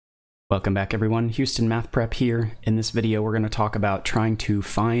Welcome back everyone, Houston Math Prep here. In this video we're going to talk about trying to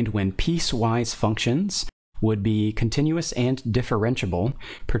find when piecewise functions would be continuous and differentiable,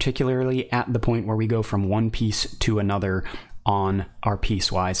 particularly at the point where we go from one piece to another on our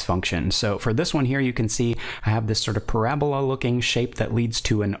piecewise function. So for this one here you can see I have this sort of parabola looking shape that leads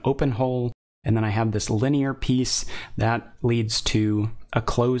to an open hole, and then I have this linear piece that leads to a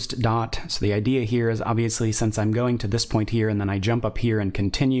closed dot. So the idea here is obviously since I'm going to this point here and then I jump up here and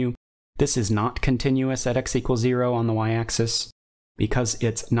continue, this is not continuous at x equals 0 on the y-axis. Because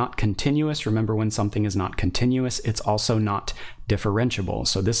it's not continuous, remember when something is not continuous, it's also not differentiable.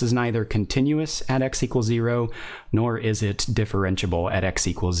 So this is neither continuous at x equals 0, nor is it differentiable at x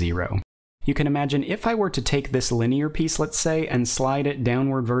equals 0. You can imagine if I were to take this linear piece, let's say, and slide it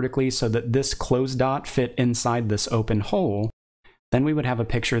downward vertically so that this closed dot fit inside this open hole, then we would have a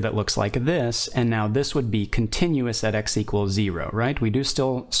picture that looks like this, and now this would be continuous at x equals 0, right? We do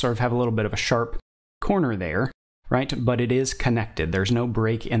still sort of have a little bit of a sharp corner there, right? But it is connected. There's no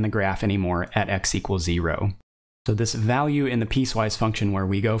break in the graph anymore at x equals 0. So this value in the piecewise function where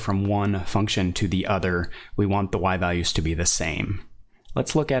we go from one function to the other, we want the y values to be the same.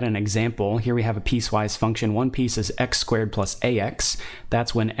 Let's look at an example. Here we have a piecewise function. One piece is x squared plus ax.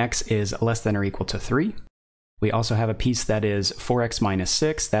 That's when x is less than or equal to 3. We also have a piece that is 4x minus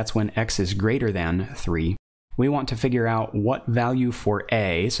 6. That's when x is greater than 3. We want to figure out what value for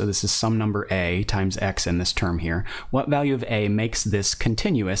a, so this is some number a times x in this term here, what value of a makes this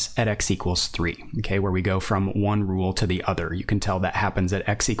continuous at x equals 3, okay, where we go from one rule to the other. You can tell that happens at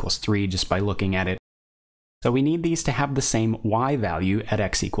x equals 3 just by looking at it. So we need these to have the same y value at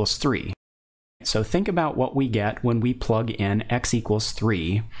x equals 3. So think about what we get when we plug in x equals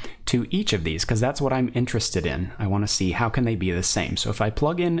 3 to each of these, because that's what I'm interested in. I want to see how can they be the same. So if I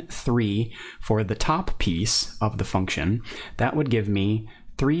plug in 3 for the top piece of the function, that would give me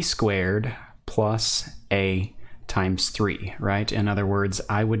 3 squared plus a times 3, right? In other words,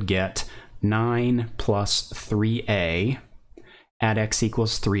 I would get 9 plus 3a at x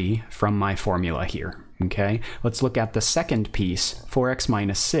equals 3 from my formula here. Okay, let's look at the second piece, 4x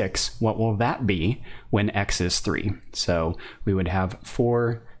minus 6. What will that be when x is 3? So we would have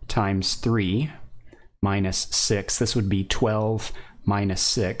 4 times 3 minus 6. This would be 12 minus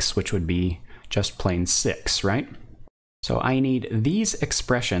 6, which would be just plain 6, right? So I need these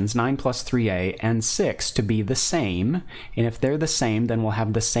expressions, 9 plus 3a and 6, to be the same. And if they're the same, then we'll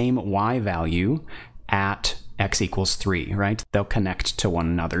have the same y value at x equals 3, right? They'll connect to one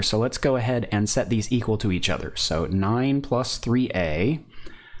another. So let's go ahead and set these equal to each other. So 9 plus 3a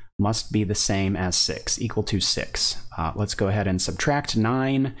must be the same as 6, equal to 6. Let's go ahead and subtract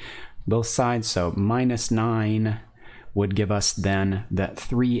 9 both sides. So minus 9 would give us then that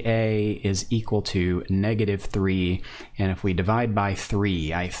 3a is equal to negative 3. And if we divide by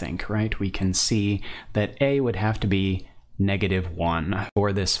 3, I think, right, we can see that a would have to be negative 1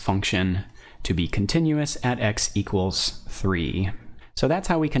 for this function to be continuous at x equals 3. So that's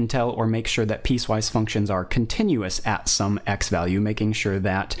how we can tell or make sure that piecewise functions are continuous at some x value, making sure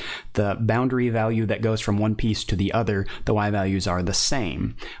that the boundary value that goes from one piece to the other, the y values are the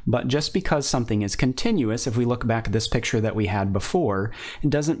same. But just because something is continuous, if we look back at this picture that we had before, it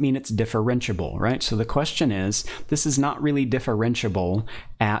doesn't mean it's differentiable, right? So the question is, this is not really differentiable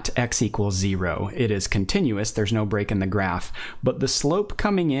at x equals 0. It is continuous, there's no break in the graph, but the slope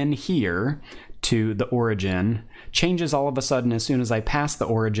coming in here to the origin changes all of a sudden as soon as I pass the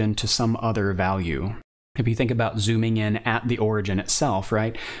origin to some other value. If you think about zooming in at the origin itself,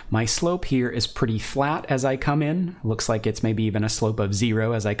 right, my slope here is pretty flat as I come in. Looks like it's maybe even a slope of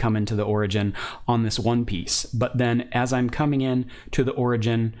 0 as I come into the origin on this one piece. But then as I'm coming in to the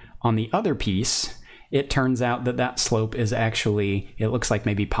origin on the other piece, it turns out that that slope is actually, it looks like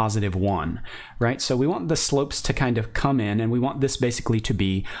maybe positive 1, right? So we want the slopes to kind of come in, and we want this basically to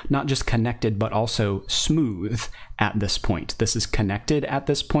be not just connected, but also smooth at this point. This is connected at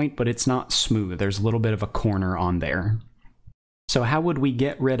this point, but it's not smooth. There's a little bit of a corner on there. So how would we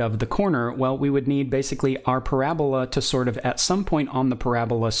get rid of the corner? Well, we would need basically our parabola to sort of at some point on the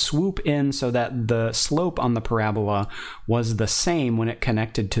parabola swoop in so that the slope on the parabola was the same when it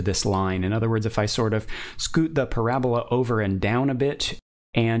connected to this line. In other words, if I sort of scoot the parabola over and down a bit,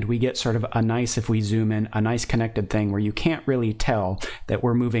 and we get sort of a nice, if we zoom in, a nice connected thing where you can't really tell that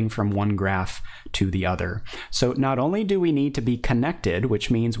we're moving from one graph to the other. So not only do we need to be connected,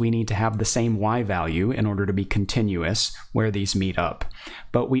 which means we need to have the same y value in order to be continuous where these meet up,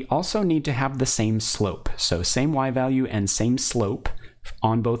 but we also need to have the same slope. So same y value and same slope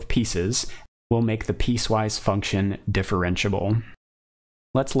on both pieces will make the piecewise function differentiable.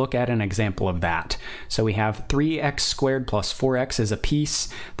 Let's look at an example of that. So we have 3x squared plus 4x is a piece.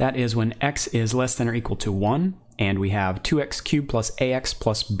 That is when x is less than or equal to 1. And we have 2x cubed plus ax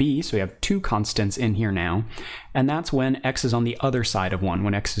plus b, so we have two constants in here now. And that's when x is on the other side of 1,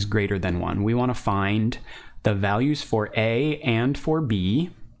 when x is greater than 1. We want to find the values for a and for b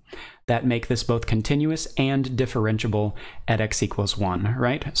that make this both continuous and differentiable at x equals 1,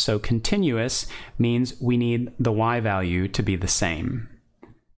 right? So continuous means we need the y value to be the same.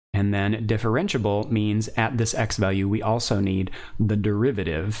 And then differentiable means at this x value, we also need the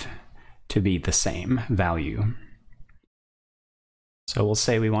derivative to be the same value. So we'll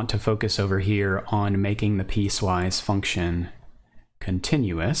say we want to focus over here on making the piecewise function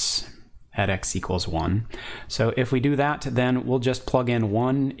continuous at x equals 1. So if we do that, then we'll just plug in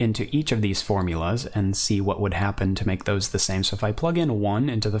 1 into each of these formulas and see what would happen to make those the same. So if I plug in 1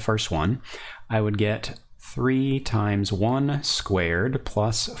 into the first one, I would get 3 times 1 squared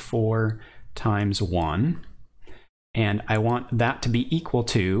plus 4 times 1. And I want that to be equal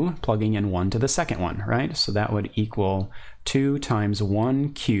to plugging in 1 to the second one, right? So that would equal 2 times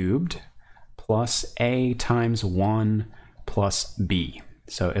 1 cubed plus a times 1 plus b.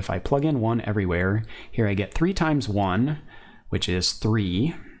 So if I plug in 1 everywhere, here I get 3 times 1, which is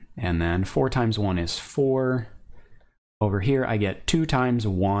 3, and then 4 times 1 is 4. Over here I get 2 times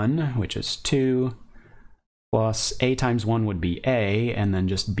 1, which is 2, plus a times 1 would be a, and then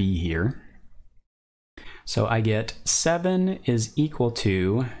just b here. So I get 7 is equal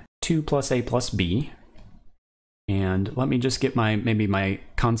to 2 plus a plus b. And let me just get maybe my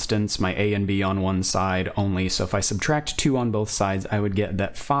constants, my a and b on one side only. So if I subtract 2 on both sides, I would get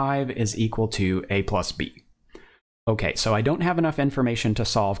that 5 is equal to a plus b. Okay, so I don't have enough information to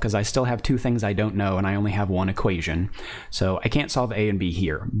solve because I still have two things I don't know and I only have one equation. So I can't solve a and b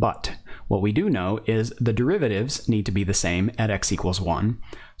here, but what we do know is the derivatives need to be the same at x equals 1.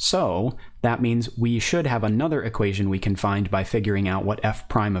 So that means we should have another equation we can find by figuring out what f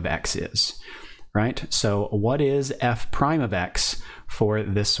prime of x is, right? So what is f prime of x for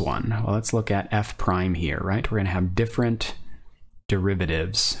this one? Well, let's look at f prime here, right? We're going to have different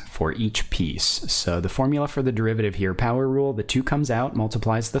derivatives for each piece. So the formula for the derivative here, power rule, the 2 comes out,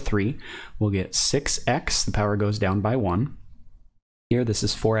 multiplies the 3. We'll get 6x, the power goes down by 1. Here, this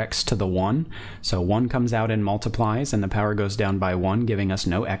is 4x to the 1. So 1 comes out and multiplies, and the power goes down by 1, giving us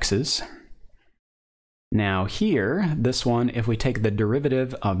no x's. Now here, this one, if we take the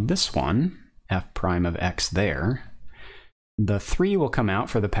derivative of this one, f prime of x there, the 3 will come out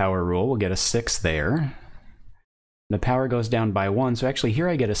for the power rule. We'll get a 6 there. The power goes down by 1, so actually here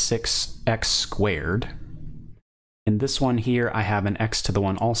I get a 6x squared. In this one here, I have an x to the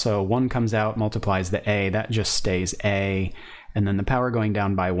 1 also. 1 comes out, multiplies the a, that just stays a. And then the power going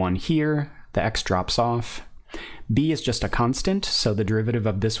down by 1 here, the x drops off. B is just a constant, so the derivative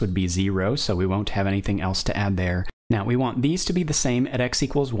of this would be 0, so we won't have anything else to add there. Now we want these to be the same at x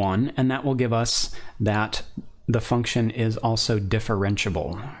equals 1, and that will give us that the function is also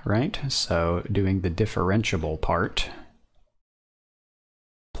differentiable, right? So doing the differentiable part,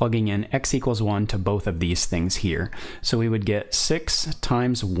 plugging in x equals 1 to both of these things here. So we would get 6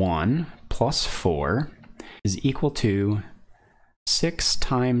 times 1 plus 4 is equal to 6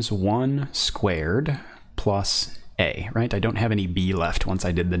 times 1 squared plus a, right? I don't have any b left once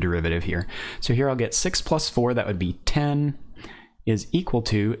I did the derivative here. So here I'll get 6 plus 4, that would be 10, is equal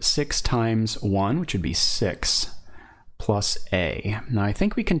to 6 times 1, which would be 6, plus a. Now I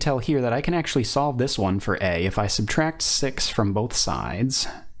think we can tell here that I can actually solve this one for a. If I subtract 6 from both sides,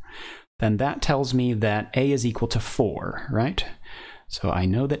 then that tells me that a is equal to 4, right? So I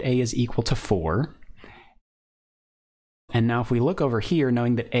know that a is equal to 4. And now if we look over here,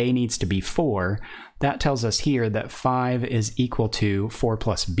 knowing that a needs to be 4, that tells us here that 5 is equal to 4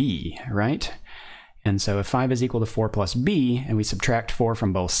 plus b, right? And so if 5 is equal to 4 plus b, and we subtract 4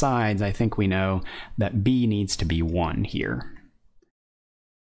 from both sides, I think we know that b needs to be 1 here.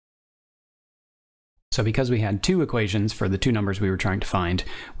 So because we had two equations for the two numbers we were trying to find,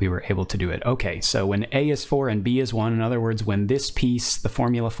 we were able to do it. Okay, so when a is 4 and b is 1, in other words, when this piece, the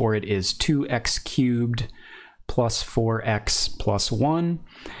formula for it is 2x cubed plus 4x plus 1,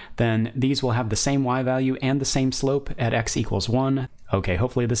 then these will have the same y value and the same slope at x equals 1. Okay,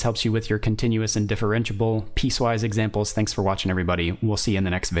 hopefully this helps you with your continuous and differentiable piecewise examples. Thanks for watching, everybody. We'll see you in the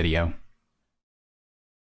next video.